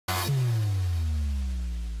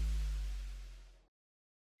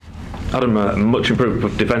Adam, much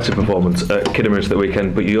improved defensive performance at Kidderminster the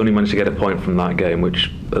weekend, but you only managed to get a point from that game,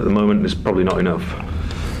 which at the moment is probably not enough.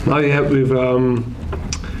 No, yeah, we've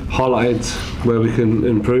highlighted where we can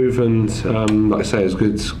improve, and like I say,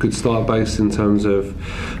 it's good start base in terms of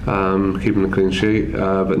keeping a clean sheet.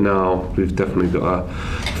 But now we've definitely got to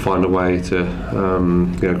find a way to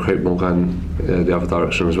create more going the other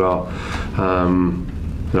direction as well.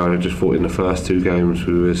 I just thought in the first two games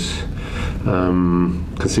we was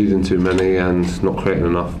conceding too many and not creating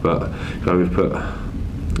enough, but we've put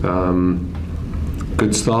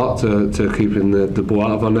good start to keeping the ball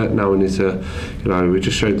out of our net. Now we need to, we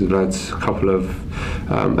just showed the lads a couple of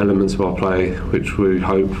elements of our play which we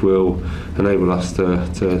hope will enable us to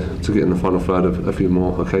get in the final third of a few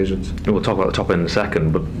more occasions. We'll talk about the top end in a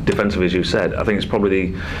second, but defensively, as you said, I think it's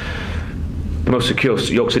probably the most secure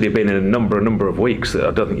York City have been in a number of weeks. That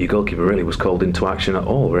I don't think your goalkeeper really was called into action at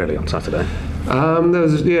all, really, on Saturday. There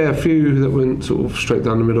was a few that went sort of straight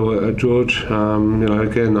down the middle at George.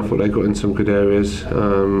 Again, I thought they got in some good areas,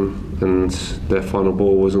 and their final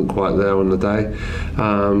ball wasn't quite there on the day.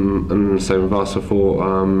 And the same with us. I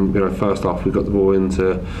thought, first half we got the ball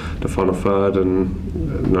into the final third, and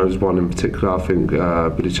there was one in particular. I think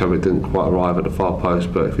Billy Chadwick didn't quite arrive at the far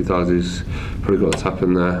post, but if he does, he's probably got a tap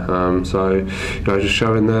in there. Just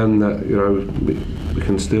showing them that we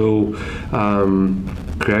can still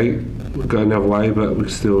create, going the other way, but we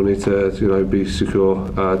still need to be secure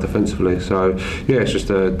defensively. So it's just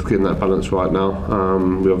getting that balance right now.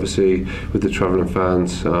 We obviously, with the travelling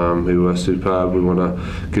fans who were superb, we want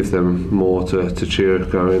to give them more to cheer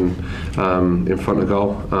going in front of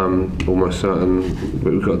goal. Almost certain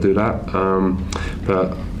we've got to do that.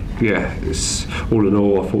 But it's all in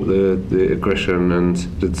all, I thought the aggression and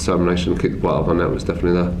the determination to kick the ball out of our net was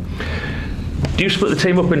definitely there. Do you split the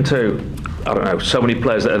team up into, I don't know, so many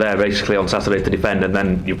players that are there basically on Saturday to defend, and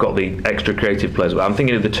then you've got the extra creative players? I'm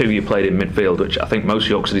thinking of the two you played in midfield, which I think most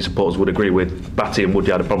York City supporters would agree with. Batty and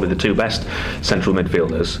Woodyard are probably the two best central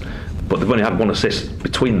midfielders, but they've only had one assist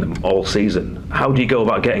between them all season. How do you go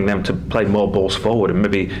about getting them to play more balls forward and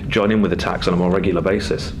maybe join in with attacks on a more regular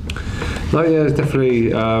basis? No, there's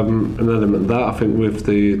definitely an element of that. I think with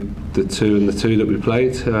the two and the two that we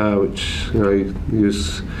played, which he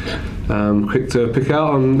was quick to pick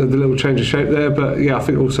out on the little change of shape there. But I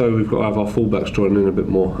think also we've got to have our fullbacks join in a bit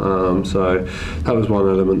more. So that was one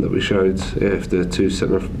element that we showed. If the two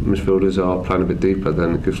centre midfielders are playing a bit deeper,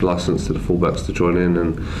 then it gives licence to the fullbacks to join in,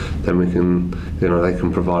 and then we can, they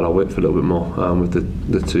can provide our width a little bit more with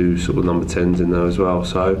the two sort of number 10s in there as well.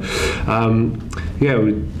 So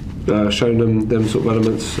we. Shown them sort of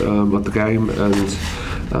elements of the game, and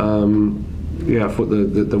I thought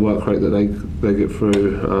the work rate that they get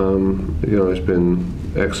through has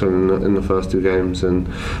been excellent in the first two games, and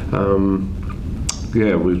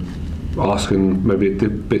we're asking maybe a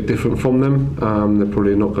bit different from them. They're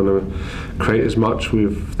probably not going to create as much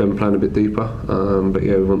with them playing a bit deeper, but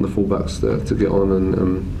we want the fullbacks to get on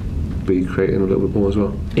and be creating a little bit more as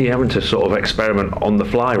well. You're having to sort of experiment on the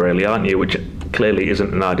fly, really, aren't you? Which clearly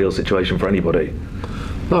isn't an ideal situation for anybody.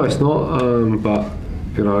 No, it's not. But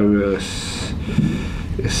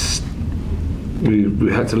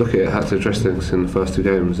we had to look at it, had to address things in the first two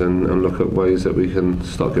games, and look at ways that we can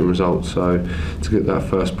start getting results. So to get that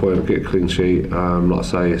first point, get a clean sheet, like I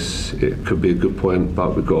say, it could be a good point,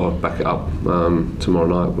 but we've got to back it up tomorrow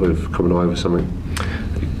night with coming away with something.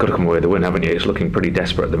 You've got to come away with the win, haven't you? It's looking pretty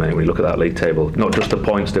desperate at the minute when you look at that league table. Not just the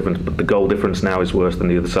points difference, but the goal difference now is worse than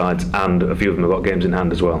the other sides, and a few of them have got games in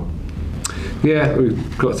hand as well. Yeah,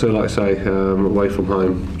 we've got to, like I say, away from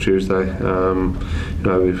home Tuesday.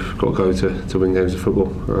 We've got to go to win games of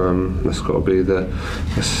football. That's got to be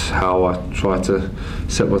that's how I try to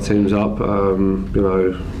set my teams up.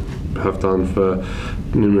 Have done for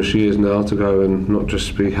numerous years now, to go and not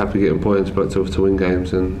just be happy getting points, but to win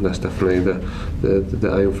games, and that's definitely the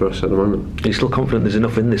aim for us at the moment. Are you still confident there's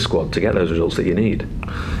enough in this squad to get those results that you need?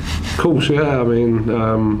 Of course, yeah. I mean,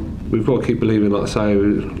 we've got to keep believing. Like I say,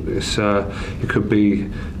 it could be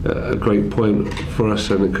a great point for us,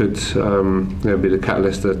 and it could be the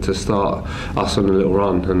catalyst to start us on a little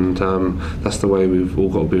run, and that's the way we've all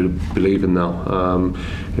got to be believing now.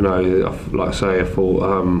 Like I say, I thought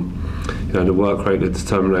the work rate, the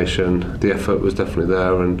determination, the effort was definitely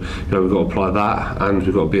there, and we've got to apply that, and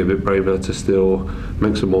we've got to be a bit braver to still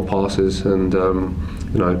make some more passes and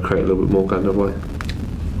create a little bit more going that way.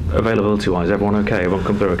 Availability wise, everyone okay? Everyone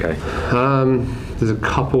come through okay? There's a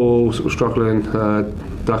couple sort of struggling.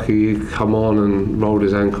 Ducky come on and rolled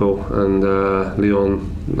his ankle, and Leon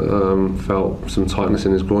felt some tightness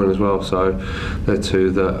in his groin as well. So they're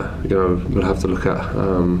two that we'll have to look at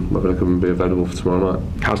whether they can be available for tomorrow night.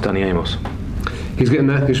 How's Danny Amos? He's getting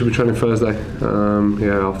there. He should be training Thursday.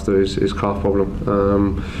 After his calf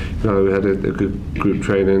problem. We had a good group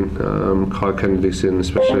training. Kai Kennedy's in the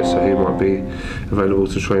specialist, so he might be available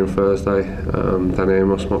to train Thursday. Danny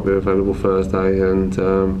Amos might be available Thursday, and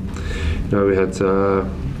we had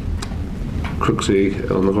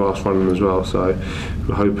Crooksy on the grass running as well. So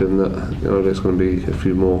we're hoping that there's going to be a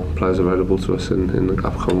few more players available to us in the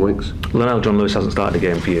upcoming weeks. Lionel John Lewis hasn't started a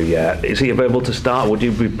game for you yet. Is he available to start? Would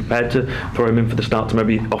you be prepared to throw him in for the start to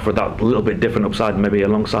maybe offer that little bit different upside, maybe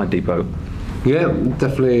alongside Depot? Yeah,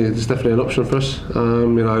 definitely. It's definitely an option for us.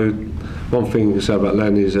 One thing you can say about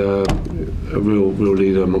Len, he's a real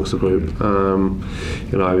leader amongst the group.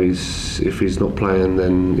 If he's not playing,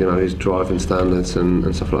 then his driving standards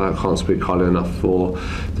and stuff like that. I can't speak highly enough for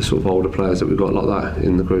the sort of older players that we've got like that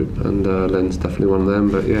in the group, and Len's definitely one of them.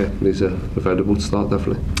 But yeah, he's available to start,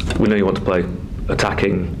 definitely. We know you want to play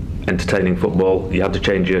attacking, entertaining football. You had to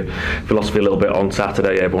change your philosophy a little bit on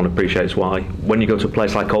Saturday. Everyone appreciates why. When you go to a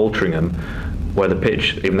place like Altrincham, where the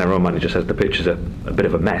pitch, even their own manager says the pitch is a bit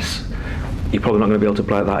of a mess, you're probably not going to be able to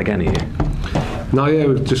play like that again, are you? No, yeah,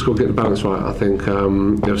 we've just got to get the balance right. I think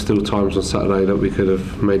there were still times on Saturday that we could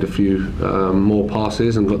have made a few more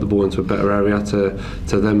passes and got the ball into a better area to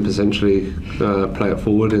then potentially play it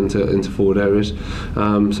forward into forward areas.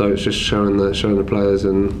 So it's just showing the players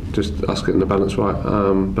and just us getting the balance right.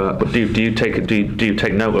 But do you take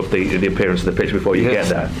note of the appearance of the pitch before you get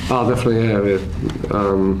there? Oh, definitely, yeah.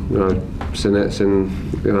 Sinet's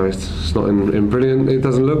it's not in brilliant. It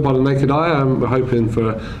doesn't look by the naked eye. We're hoping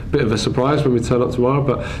for a bit of a surprise when we turn up tomorrow,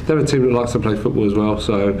 but they're a team that likes to play football as well.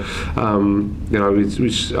 So I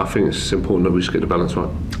think it's important that we just get the balance right.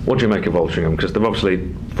 What do you make of Altrincham? Because they've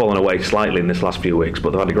obviously fallen away slightly in this last few weeks,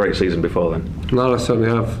 but they've had a great season before then. No, they certainly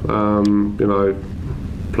have.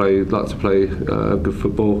 Like to play good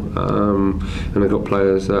football, and they've got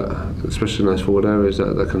players that, especially in those forward areas,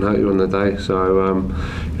 that can hurt you on the day. So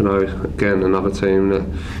again, another team that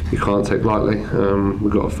you can't take lightly.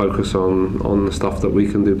 We've got to focus on the stuff that we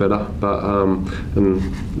can do better, but and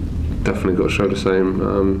definitely got to show the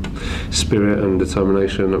same spirit and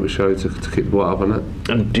determination that we showed to keep the ball up on it.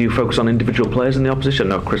 And do you focus on individual players in the opposition?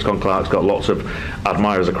 No, Chris Clark's got lots of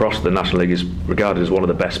admirers across the National League. He's regarded as one of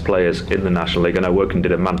the best players in the National League. I know Working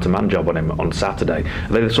did a man-to-man job on him on Saturday.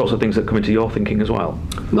 Are they the sorts of things that come into your thinking as well?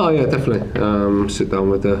 No, yeah, definitely. Sit down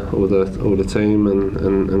with all the team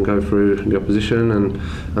and go through the opposition and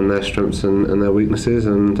their strengths and their weaknesses,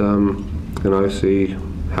 and see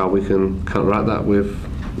how we can counteract that with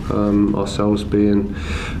ourselves being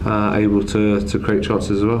able to create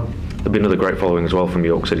chances as well. There'll be another great following as well from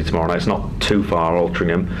York City tomorrow night. It's not too far,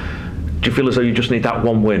 Altrincham. Do you feel as though you just need that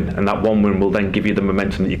one win, and that one win will then give you the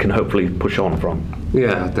momentum that you can hopefully push on from?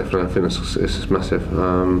 Yeah, definitely. I think it's massive.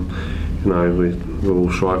 We're all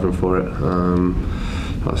striving for it.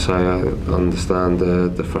 Like I say, I understand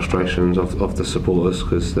the frustrations of the supporters,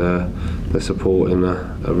 because they're supporting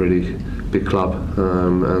a really big club,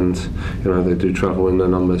 and they do travel in their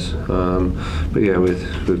numbers. But yeah, we're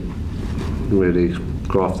really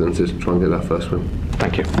grafting to try and get that first win.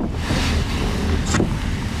 Thank you.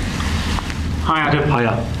 Hi Adam.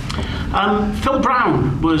 Hiya. Phil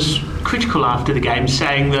Brown was critical after the game,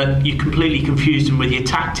 saying that you completely confused him with your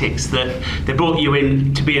tactics, that they brought you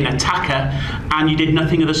in to be an attacker and you did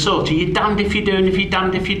nothing of the sort. Are you damned if you do and if you're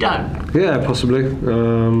damned if you don't? Yeah, possibly.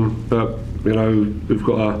 But we've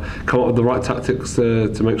got to come up with the right tactics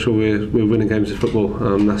to make sure we're winning games of football.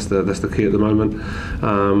 That's the key at the moment.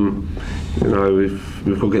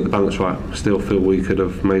 We've got to get the balance right. Still feel we could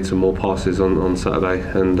have made some more passes on Saturday,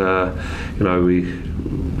 and we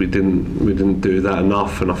didn't do that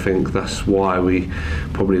enough, and I think that's why we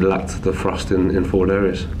probably lacked the thrust in forward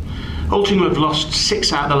areas. Altrincham have lost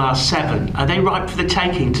 6 out of the last 7. Are they ripe for the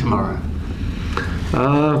taking tomorrow?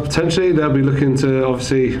 Potentially, they'll be looking to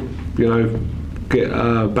obviously get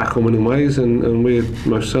back on winning ways, and we're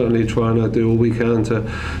most certainly trying to do all we can to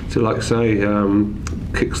like I say,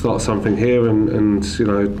 kickstart something here, and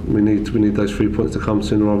we need those 3 points to come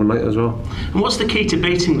sooner rather than later as well. And what's the key to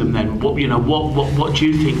beating them then? What do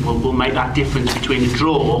you think will make that difference between a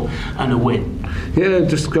draw and a win? Yeah,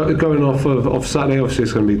 just going off of Saturday, obviously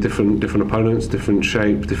it's going to be different opponents, different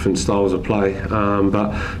shape, different styles of play.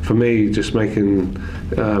 But for me, just making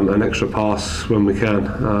an extra pass when we can,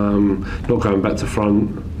 not going back to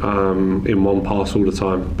front, in one pass all the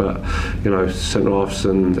time, but centre halves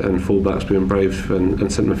and full-backs being brave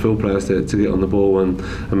and centre midfield players to get on the ball and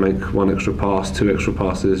make one extra pass, 2 extra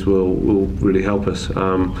passes will really help us.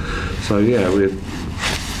 So yeah, we've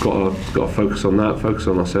got to focus on that, focus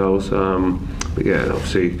on ourselves. But yeah,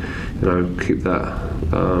 obviously, keep that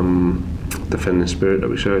defending spirit that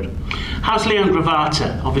we showed. How's Leon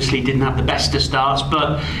Gravata? Obviously didn't have the best of starts,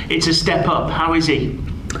 but it's a step up. How is he?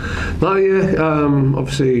 No, yeah,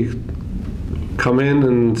 obviously come in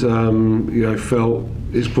and felt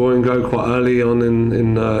his groin go quite early on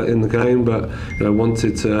in the game, but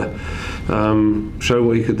wanted to show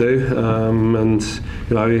what he could do, and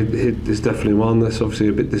he's definitely one that's obviously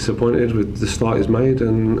a bit disappointed with the start he's made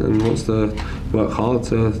and wants to work hard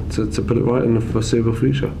to put it right in the foreseeable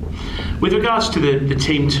future. With regards to the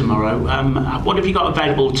team tomorrow, what have you got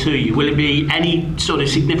available to you? Will it be any sort of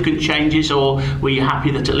significant changes, or were you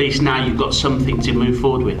happy that at least now you've got something to move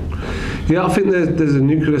forward with? Yeah, I think there's a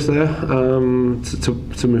nucleus there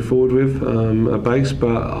to move forward with, a base,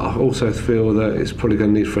 but I also feel that it's probably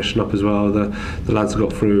going to need freshen up as well. The lads have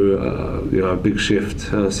got through a big shift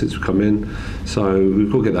since we've come in, so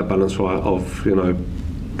we've got to get that balance right of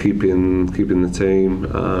keeping the team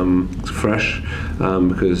fresh,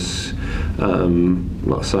 because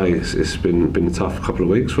like I say, it's been a tough couple of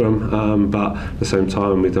weeks for them, but at the same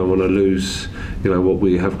time we don't want to lose what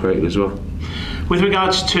we have created as well. With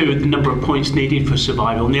regards to the number of points needed for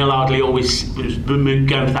survival, Neil Ardley always was going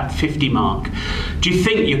for that 50 mark. Do you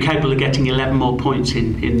think you're capable of getting 11 more points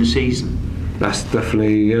in the season? That's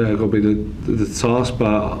definitely got to be the task,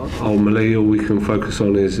 but ultimately all we can focus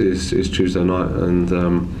on is Tuesday night and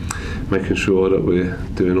making sure that we're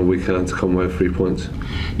doing all we can to come away with 3 points.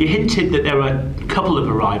 You hinted that there are a couple of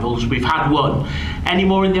arrivals. We've had one. Any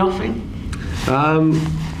more in the offing?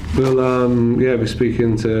 We'll be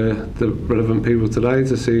speaking to the relevant people today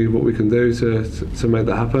to see what we can do to make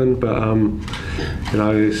that happen. But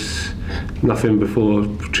it's nothing before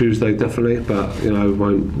Tuesday definitely. But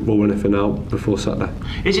won't rule anything out before Saturday.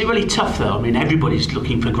 Is it really tough though? I mean, everybody's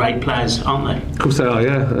looking for great players, aren't they? Of course they are.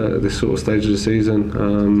 Yeah, at this sort of stage of the season.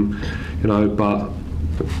 But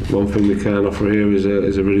one thing we can offer here is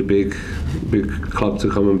a really big club to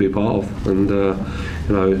come and be part of, and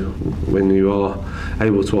when you are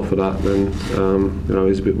able to offer that, then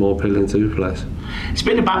it's a bit more appealing to players. It's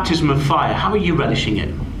been a baptism of fire. How are you relishing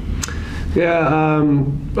it? Yeah,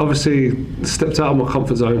 obviously stepped out of my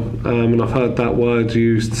comfort zone, and I've heard that word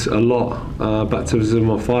used a lot, baptism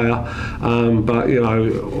of fire, but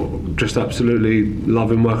just absolutely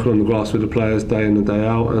loving working on the grass with the players day in and day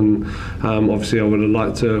out, and obviously I would have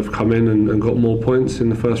liked to have come in and got more points in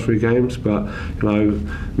the first 3 games, but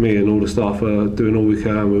me and all the staff are doing all we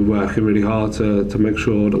can. We're working really hard to make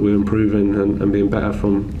sure that we're improving and being better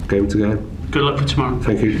from game to game. Good luck for tomorrow.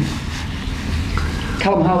 Thank you.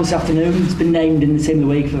 Callum Howe this afternoon has been named in the Team of the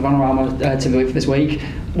Week for the Vanarama Team of the Week for this week.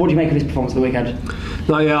 What do you make of his performance of the weekend?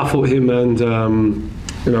 No, yeah, I thought him and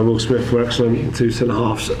Will Smith were excellent, 2 centre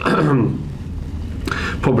halves.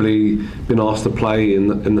 Probably been asked to play in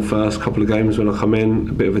the first couple of games when I come in,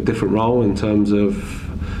 a bit of a different role in terms of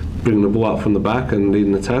bringing the ball out from the back and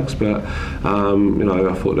leading attacks, but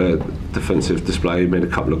I thought their defensive display made a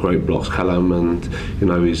couple of great blocks, Callum, and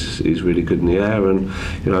he's really good in the air, and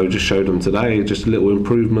just showed them today just little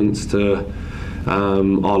improvements to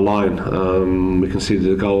our line. We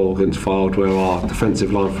conceded a goal against Fylde where our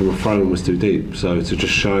defensive line from a throw-in was too deep, so to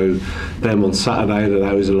just show them on Saturday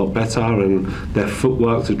that was a lot better, and their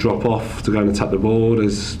footwork to drop off to go and attack the ball,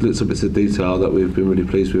 there's little bits of detail that we've been really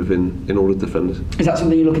pleased with in all the defenders. Is that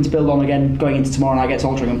something you're looking to build on again going into tomorrow night against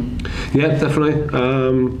Altrincham? Yeah, definitely.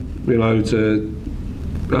 To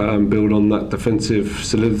build on that defensive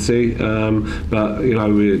solidity, but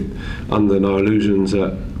we're under no illusions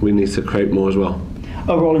that we need to create more as well.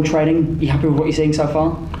 Overall in training, are you happy with what you're seeing so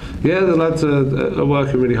far? Yeah, the lads are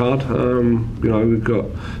working really hard. We've got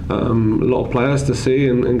a lot of players to see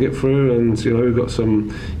and get through, and we've got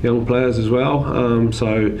some young players as well.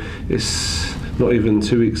 So it's not even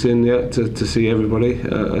 2 weeks in yet to see everybody.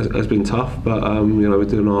 Has been tough, but we're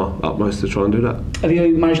doing our utmost to try and do that. Have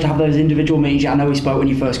you managed to have those individual meetings? I know we spoke when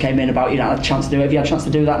you first came in about you not had a chance to do it. Have you had a chance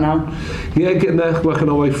to do that now? Yeah, getting there, working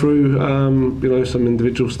our way through some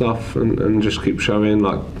individual stuff and just keep showing,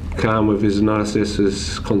 like Cam with his analysis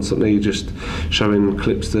is constantly just showing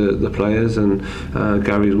clips to the players, and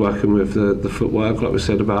Gary's working with the footwork like we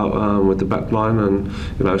said about with the back line, and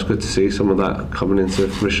it's good to see some of that coming into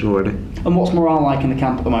fruition already. And what's morale like in the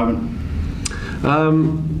camp at the moment?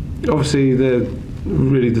 Obviously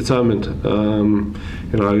really determined.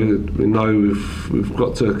 You know, we know we've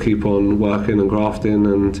got to keep on working and grafting,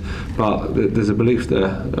 but there's a belief there.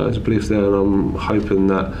 There's a belief there, and I'm hoping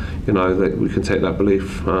that, you know, that we can take that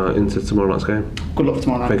belief into tomorrow night's game. Good luck for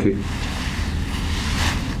tomorrow night. Thank you.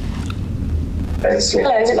 Hello, is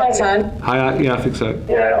it my turn? Hi, yeah, I think so.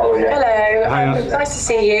 Hello, Hiya. nice to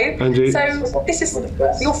see you. And you. So this is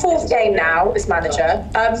your 4th game now as manager.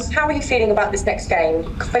 How are you feeling about this next game?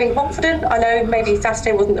 Feeling confident? I know maybe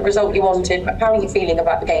Saturday wasn't the result you wanted, but how are you feeling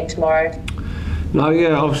about the game tomorrow? No,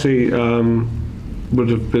 yeah, obviously would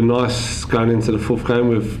have been nice going into the 4th game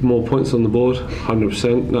with more points on the board.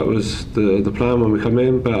 100%. That was the plan when we come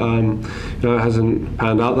in, but you know, it hasn't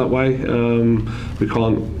panned out that way. We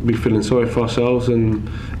can't be feeling sorry for ourselves and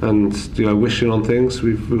you know, wishing on things.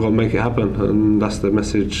 We've got to make it happen, and that's the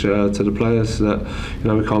message to the players, that, you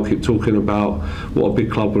know, we can't keep talking about what a big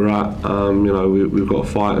club we're at. You know, we've got to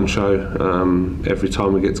fight and show every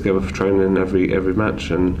time we get together for training, every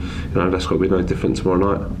match, and, you know, that's got to be no different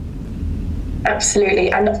tomorrow night.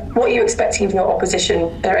 Absolutely. And what are you expecting from your opposition?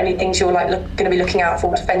 Are there any things you're going to be looking out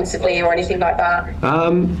for defensively or anything like that?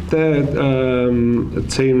 They're a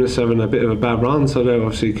team that's having a bit of a bad run, so they're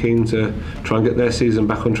obviously keen to try and get their season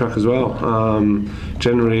back on track as well.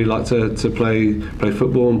 Generally like to play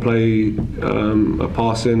football and play a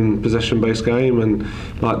passing, possession-based game, and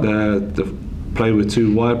like the play with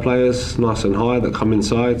 2 wide players, nice and high, that come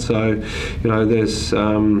inside. So, you know, there's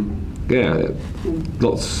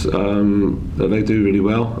lots that they do really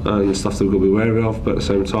well, and stuff that we've got to be wary of, but at the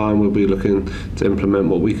same time we'll be looking to implement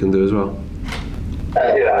what we can do as well.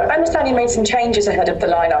 I understand you made some changes ahead of the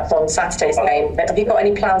lineup on Saturday's game. Have you got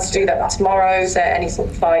any plans to do that tomorrow? Is there any sort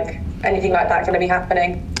of anything like that going to be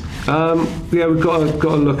happening? Yeah, we've got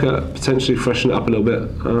to look at potentially freshen it up a little bit.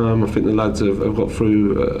 I think the lads have got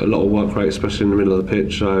through a lot of work rate, especially in the middle of the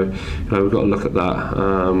pitch. So, you know, we've got to look at that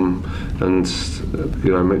and,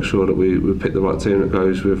 you know, make sure that we pick the right team that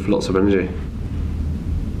goes with lots of energy.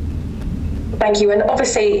 Thank you. And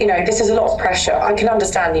obviously, you know, this is a lot of pressure. I can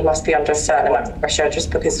understand you must be under a certain amount of pressure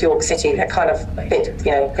just because York City, they're kind of a bit,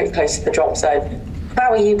 you know, pretty close to the drop zone.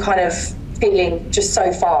 How are you kind of feeling just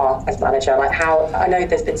so far as manager? Like, how, I know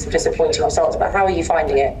there's been some disappointing results, but how are you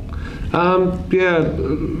finding it? Yeah,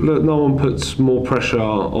 look, no one puts more pressure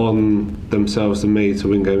on themselves than me to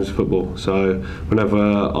win games of football. So whenever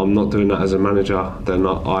I'm not doing that as a manager, then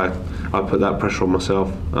I put that pressure on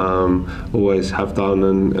myself. Always have done,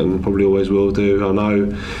 and probably always will do. I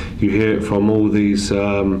know you hear it from all these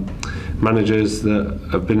managers that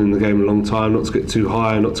have been in the game a long time, not to get too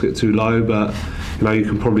high, not to get too low, but, you know, you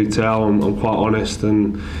can probably tell I'm quite honest,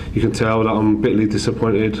 and you can tell that I'm bitterly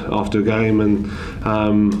disappointed after a game, and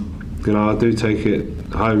you know, I do take it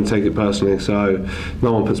home, take it personally. So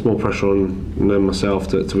no one puts more pressure on than myself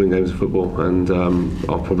to win games of football, and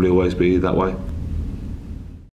I'll probably always be that way.